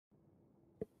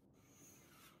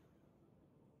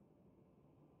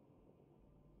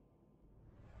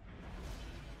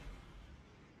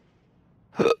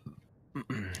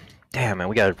Damn, man,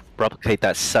 we gotta replicate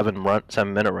that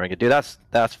 7-minute run. Dude,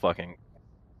 that's fucking.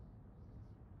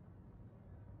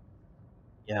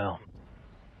 Yeah.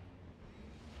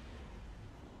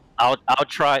 I'll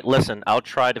try. Listen, I'll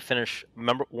try to finish.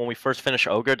 Remember when we first finish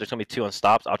Ogre? There's gonna be 2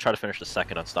 unstops. I'll try to finish the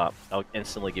second unstop. I'll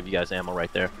instantly give you guys ammo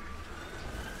right there.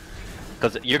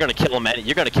 Because you're gonna kill him.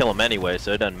 You're gonna kill him anyway,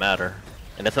 so it doesn't matter.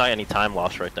 And it's not any time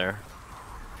loss right there.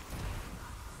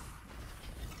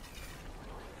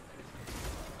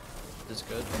 This is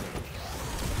good.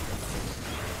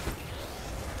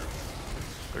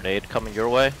 Grenade coming your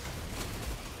way.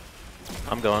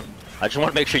 I'm going. I just want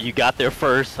to make sure you got there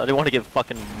first. I didn't want to get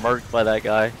fucking murked by that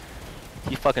guy.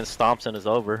 He fucking stomps and is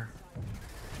over.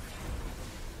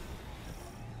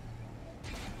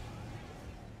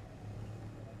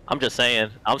 I'm just saying,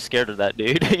 I'm scared of that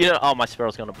dude. You know, oh, my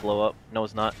Sparrow's gonna blow up. No,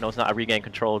 it's not. No, it's not. I regained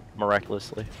control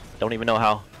miraculously. Don't even know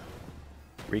how.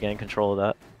 Regain control of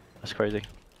that. That's crazy.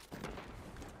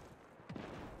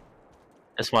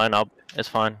 It's fine. It's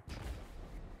fine.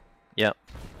 Yep.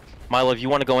 Milo, if you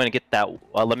want to go in and get that,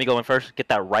 let me go in first. Get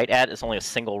that right ad. It's only a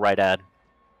single right ad.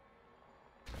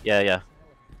 Yeah, yeah.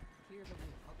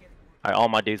 Alright, all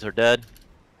my dudes are dead.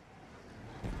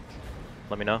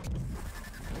 Let me know.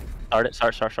 Start it.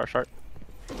 Start.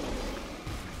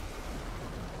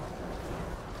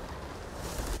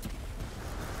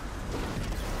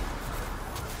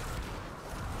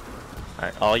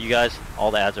 Alright, all you guys,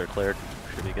 all the ads are cleared.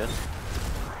 Should be good.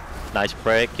 Nice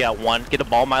break. Yeah, one. Get a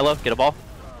ball, Milo. Get a ball.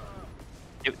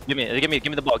 Give me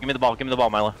the ball. Give me the ball,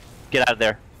 Milo. Get out of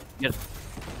there.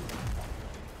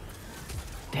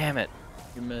 Damn it.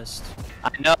 You missed.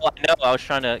 I know. I was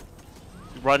trying to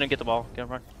run and get the ball. Run.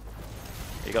 There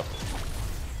you go.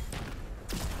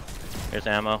 Here's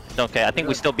ammo. It's okay. I think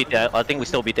we still beat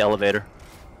the elevator.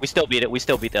 We still beat it. We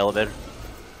still beat the elevator.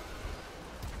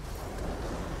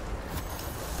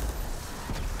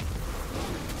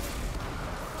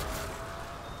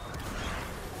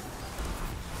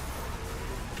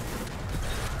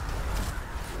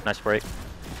 Nice break.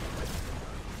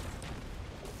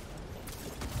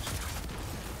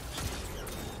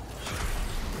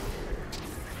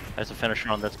 That's a finisher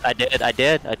on this. I did. I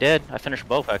finished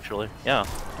both actually. Yeah,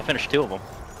 I finished 2 of them.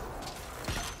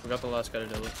 We got the last guy to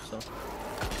do it, so.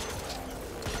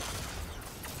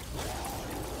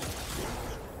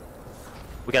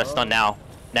 We got to stun now.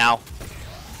 Now.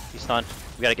 He's stunned.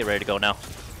 We gotta get ready to go now.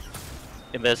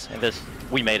 Invis.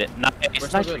 We made it.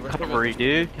 Nice recovery,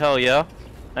 dude. Hell yeah.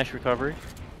 Nice recovery.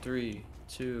 3,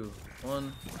 2,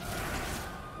 1.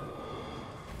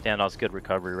 Damn, that was good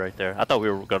recovery right there. I thought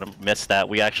we were gonna miss that.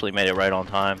 We actually made it right on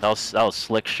time. That was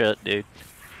slick shit, dude.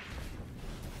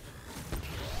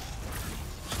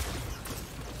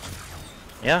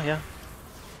 Yeah.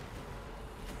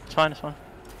 It's fine.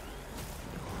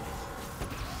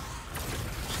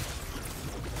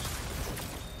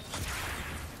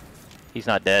 He's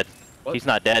not dead. What? He's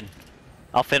not dead.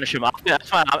 I'll finish him. That's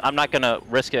fine. I'm not gonna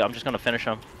risk it. I'm just gonna finish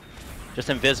him. Just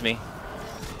invis me.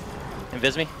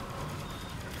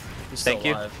 He's Thank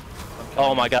you. Alive.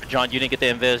 Oh my god, John, you didn't get the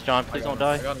invis. John, please don't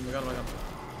die. I got him.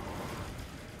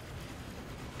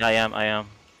 I am.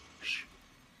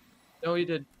 No, you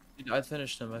did. I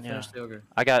finished him. I finished the ogre.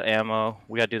 I got ammo.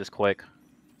 We gotta do this quick.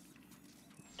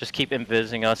 Just keep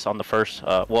invising us on the first.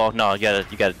 Well, no, you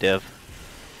gotta div.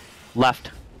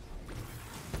 Left.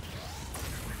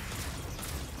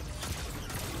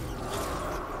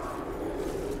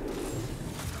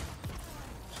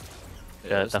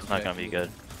 Yeah, that's not gonna be good.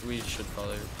 We should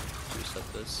probably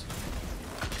reset this.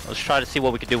 Let's try to see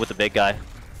what we can do with the big guy.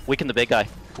 Weaken the big guy.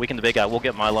 We'll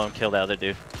get Milo and kill the other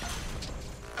dude.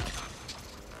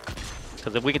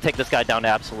 Because if we can take this guy down to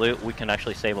absolute, we can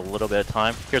actually save a little bit of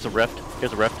time. Here's a rift.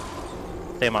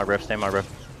 Stay in my rift.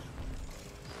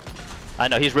 I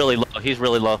know, he's really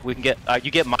low. We can get,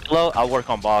 you get Milo, I'll work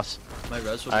on boss. My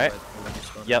res will Alright.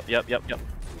 Yep.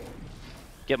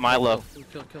 Get Milo.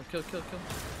 Kill.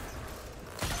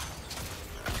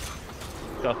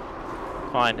 Go.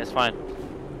 Fine, it's fine.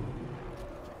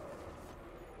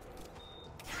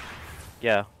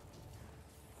 Yeah.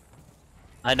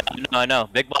 I know.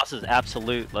 Big boss is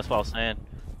absolute. That's what I was saying.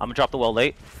 I'm gonna drop the well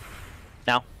late.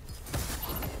 Now.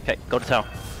 Okay, go to town.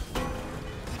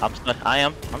 I'm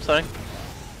stunning.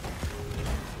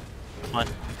 Fine.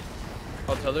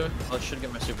 I'll tell you. I should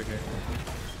get my super here.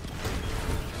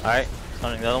 Alright,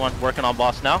 stunning the other one. Working on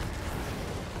boss now.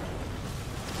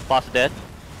 Boss is dead.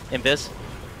 Invis.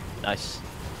 Nice.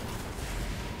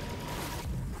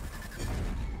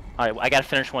 Alright, I gotta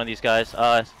finish one of these guys.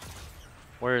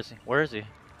 Where is he? I'm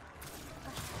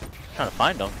trying to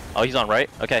find him. Oh, he's on right.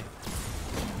 Okay.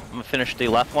 I'm gonna finish the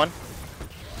left one.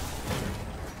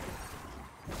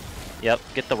 Yep,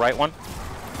 get the right one.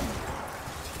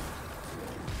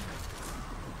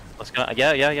 Let's go.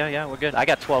 Yeah, we're good. I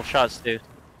got 12 shots, dude.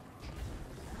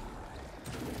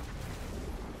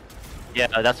 Yeah,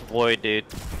 that's void, dude.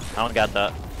 I don't got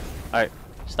that. Alright,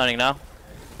 stunning now.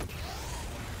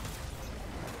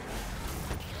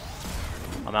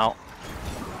 I'm out.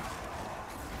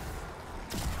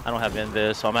 I don't have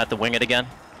invis, so I'm gonna have to wing it again.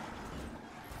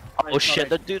 Oh shit,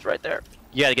 the dude's right there.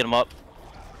 You gotta get him up.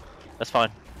 That's fine.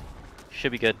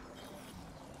 Should be good.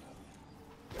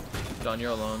 John,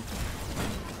 you're alone.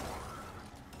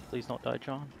 Please don't die,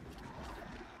 John.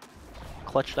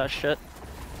 Clutch that shit.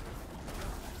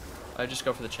 I just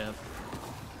go for the champ.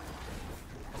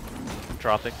 I'm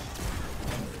dropping.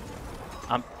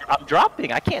 I'm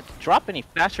dropping. I can't drop any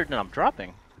faster than I'm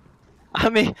dropping. I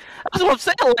mean, that's what I'm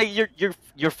saying. Like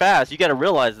you're fast. You gotta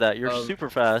realize that you're super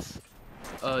fast.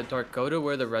 Dark, go to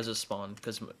where the reses spawn,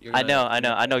 because you're. I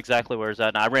know exactly where it's at.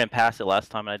 And I ran past it last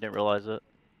time and I didn't realize it.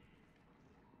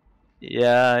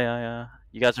 Yeah.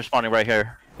 You guys are spawning right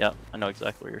here. Yep, I know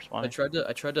exactly where you're spawning.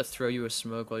 I tried to throw you a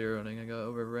smoke while you were running. I got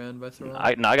overran by throwing.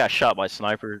 I got shot by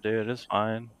sniper, dude. It's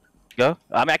fine. Go.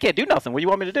 I mean, I can't do nothing. What do you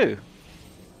want me to do?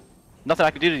 Nothing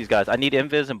I can do to these guys. I need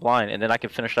invis and blind, and then I can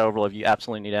finish that overload if you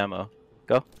absolutely need ammo.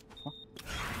 Go.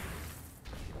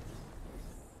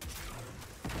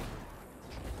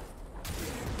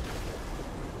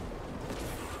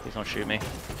 Please don't shoot me.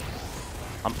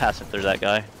 I'm passing through that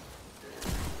guy.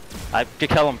 I could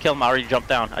kill him. I already jumped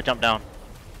down. I jumped down.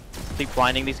 Keep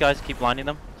blinding these guys. Keep blinding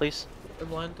them, please. They're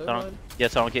blind. They're blind. Yeah,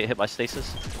 so I don't get hit by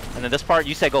stasis. And then this part,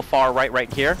 you say go far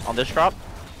right here on this drop.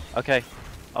 Okay.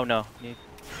 Oh no.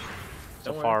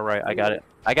 So far right. I got it.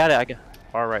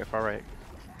 Far right.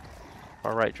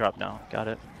 Far right drop now. Got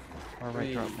it. Far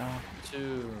right drop now.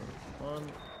 2,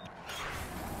 1.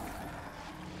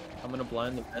 I'm gonna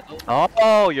blind the metal.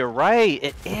 Oh, you're right.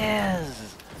 It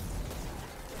is.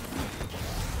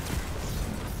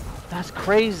 That's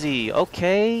crazy.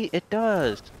 Okay, it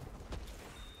does.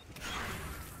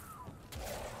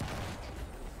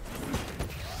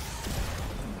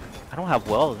 I don't have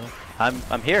well though.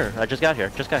 I'm here. I just got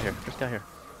here.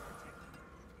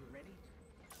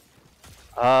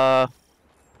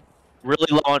 Really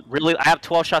low on I have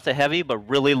 12 shots of heavy, but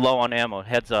really low on ammo.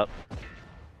 Heads up.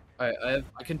 I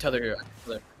can tether here.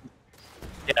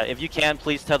 Yeah, if you can,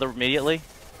 please tether immediately.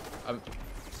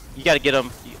 You gotta get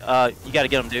him. You gotta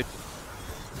get him, dude.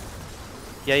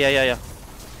 Yeah.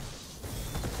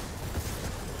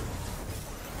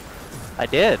 I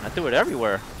did. I threw it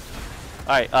everywhere. All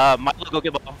right, Milo, go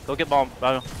get ball. Go get ball.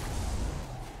 I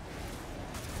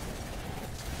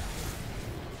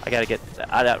gotta get.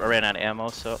 I ran out of ammo,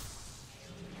 so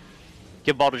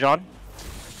give ball to John.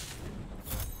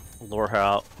 Lure her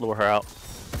out. Lure her out.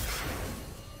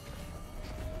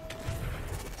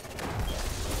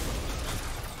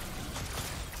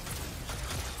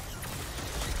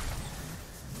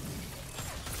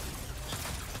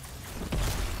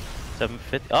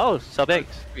 $750. Oh, sub 8.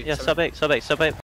 Yeah, sub 8.